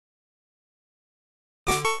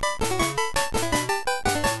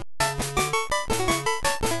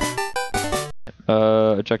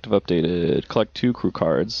objective updated. Collect 2 crew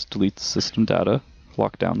cards. Delete the system data.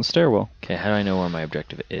 Lock down the stairwell. Okay, how do I know where my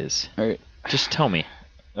objective is? Alright. Just tell me.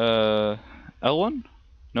 L1?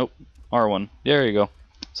 Nope. R1. There you go.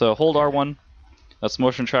 So hold R1. That's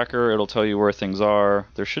motion tracker. It'll tell you where things are.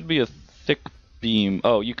 There should be a thick beam.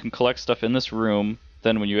 Oh, you can collect stuff in this room.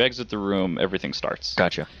 Then when you exit the room, everything starts.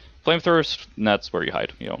 Gotcha. Flamethrowers, that's where you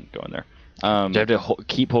hide. You don't go in there. Do I have to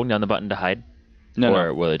keep holding down the button to hide? No,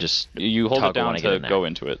 or will it just you hold it down to go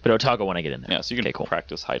into it. But it'll toggle when I get in there. Yeah, so you can cool.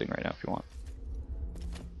 practice hiding right now if you want.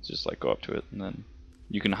 Just like go up to it, and then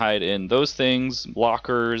you can hide in those things,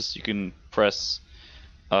 lockers. You can press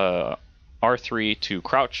R3 to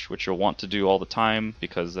crouch, which you'll want to do all the time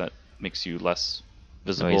because that makes you less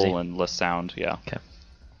visible Noisy. and less sound. Yeah. Okay.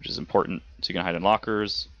 Which is important. So you can hide in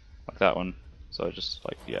lockers, like that one. So just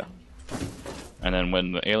like, yeah. And then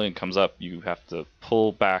when the alien comes up, you have to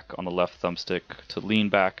pull back on the left thumbstick to lean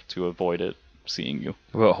back to avoid it seeing you.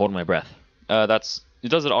 What about holding my breath? It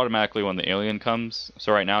does it automatically when the alien comes.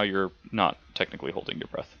 So right now you're not technically holding your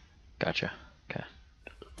breath. Gotcha. Okay.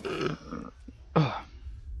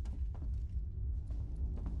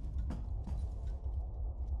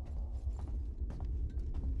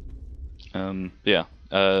 Yeah.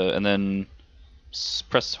 And then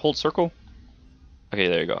hold circle. Okay,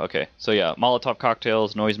 there you go. Okay, so yeah, Molotov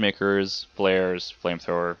cocktails, noisemakers, flares,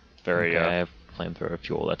 flamethrower. Very. Okay, I have flamethrower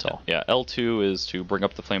fuel. That's all. Yeah, L2 is to bring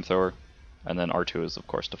up the flamethrower, and then R2 is of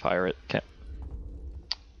course to fire it. Okay.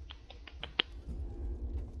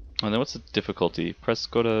 And then what's the difficulty?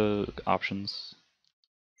 Go to options.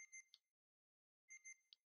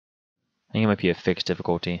 I think it might be a fixed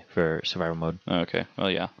difficulty for survival mode. Okay. Well,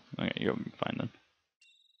 yeah. Okay, you're fine then.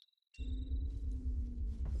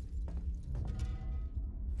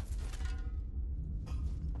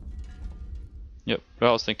 Yep. But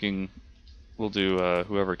I was thinking we'll do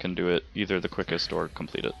whoever can do it either the quickest or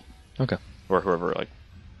complete it. Okay. Or whoever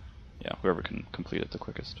whoever can complete it the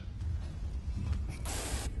quickest.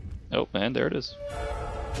 Oh, man, there it is.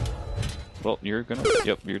 Well, you're gonna.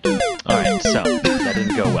 Yep, you're done. Alright, so that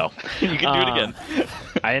didn't go well. You can do it again.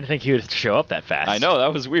 I didn't think he would show up that fast. I know,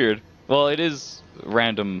 that was weird. Well, it is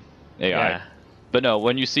random AI. Yeah. But no,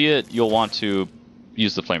 when you see it, you'll want to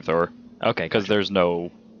use the flamethrower. Okay. Because there's no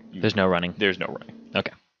running. There's no running.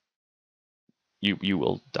 Okay. You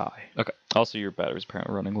will die. Okay. Also, your battery's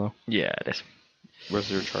apparently running low. Yeah, it is. Where's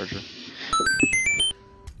your charger?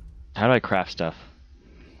 How do I craft stuff?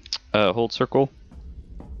 Hold circle.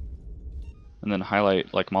 And then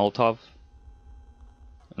highlight like Molotov.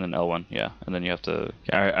 And then L1, yeah. And then you have to.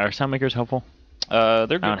 Are sound makers helpful? They're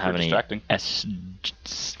good I don't for have distracting.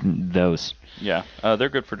 Those. Yeah, they're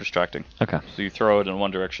good for distracting. Okay. So you throw it in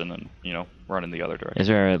one direction and, run in the other direction. Is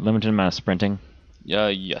there a limited amount of sprinting?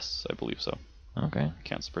 Yes, I believe so. Okay. You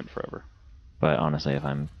can't sprint forever. But honestly, if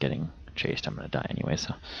I'm getting chased, I'm going to die anyway,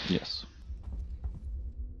 so. Yes.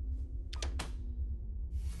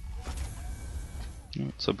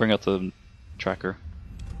 So bring out the tracker.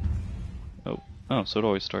 Oh, so it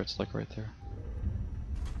always starts like right there.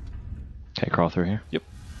 Can I crawl through here? Yep.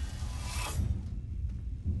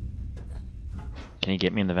 Can you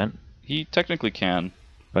get me in the vent? He technically can.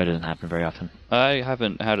 But it doesn't happen very often. I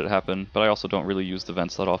haven't had it happen, but I also don't really use the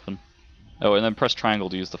vents that often. Oh, and then press triangle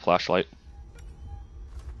to use the flashlight.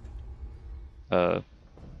 But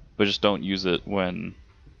just don't use it when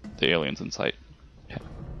the alien's in sight. Okay.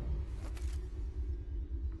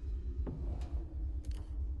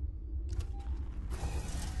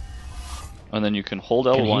 And then you can hold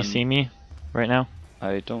L1. Can he see me right now?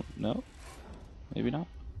 I don't know. Maybe not.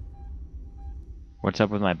 What's up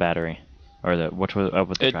with my battery? Or what's up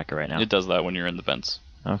with the tracker right now? It does that when you're in the vents.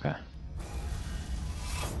 Okay.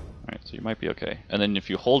 Alright, so you might be okay. And then if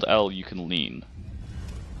you hold L, you can lean.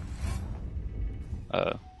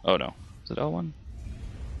 Oh no. Is it L1?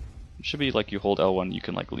 It should be like you hold L1, you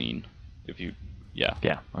can like lean. If you, yeah.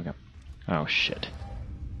 Yeah, okay. Oh shit.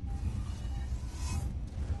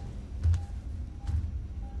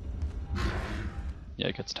 Yeah,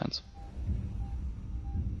 it gets tense.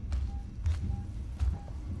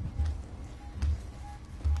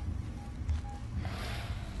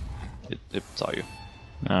 It saw you.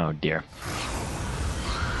 Oh dear.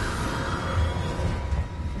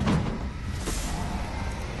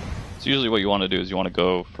 So usually what you want to do is you want to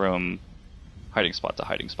go from hiding spot to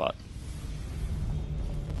hiding spot.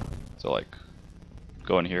 So like,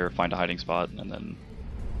 go in here, find a hiding spot, and then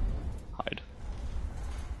hide.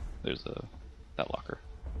 There's that locker.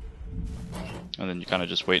 And then you kind of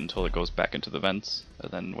just wait until it goes back into the vents, and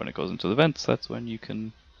then when it goes into the vents, that's when you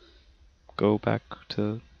can go back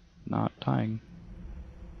to not dying.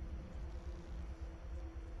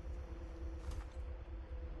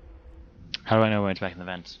 How do I know when it's back in the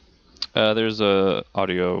vents? There's a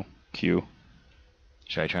audio cue.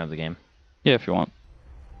 Should I turn up the game? Yeah, if you want.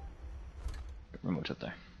 Remote's up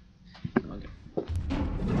there. Okay.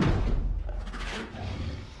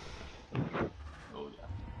 Oh yeah.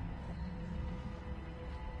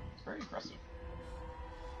 It's very impressive.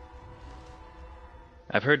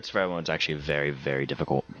 I've heard survival mode's actually very, very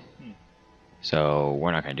difficult. So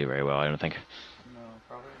we're not going to do very well, I don't think. No,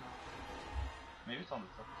 probably not. Maybe it's on the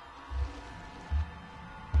top.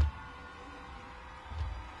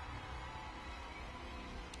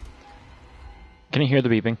 Can you hear the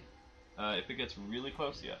beeping? If it gets really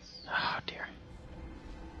close, yes. Oh dear.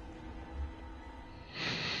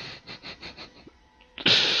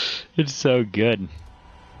 It's so good.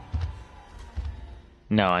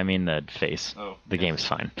 No, I mean the face. Oh, the yes. game's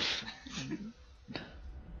fine.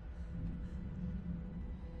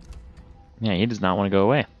 Yeah, he does not want to go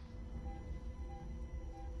away.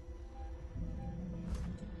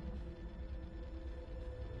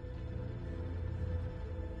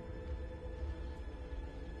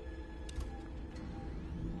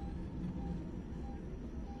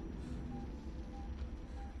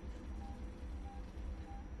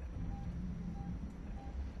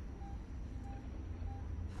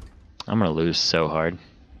 I'm gonna lose so hard.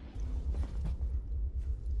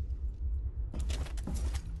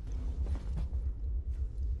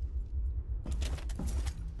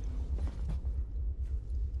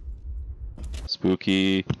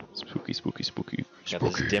 Spooky, spooky, spooky, spooky. Got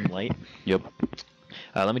this dim light. Yep.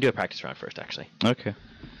 Let me do a practice round first, actually. Okay.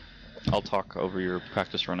 I'll talk over your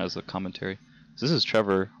practice run as a commentary. So this is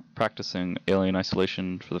Trevor practicing Alien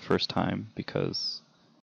Isolation for the first time because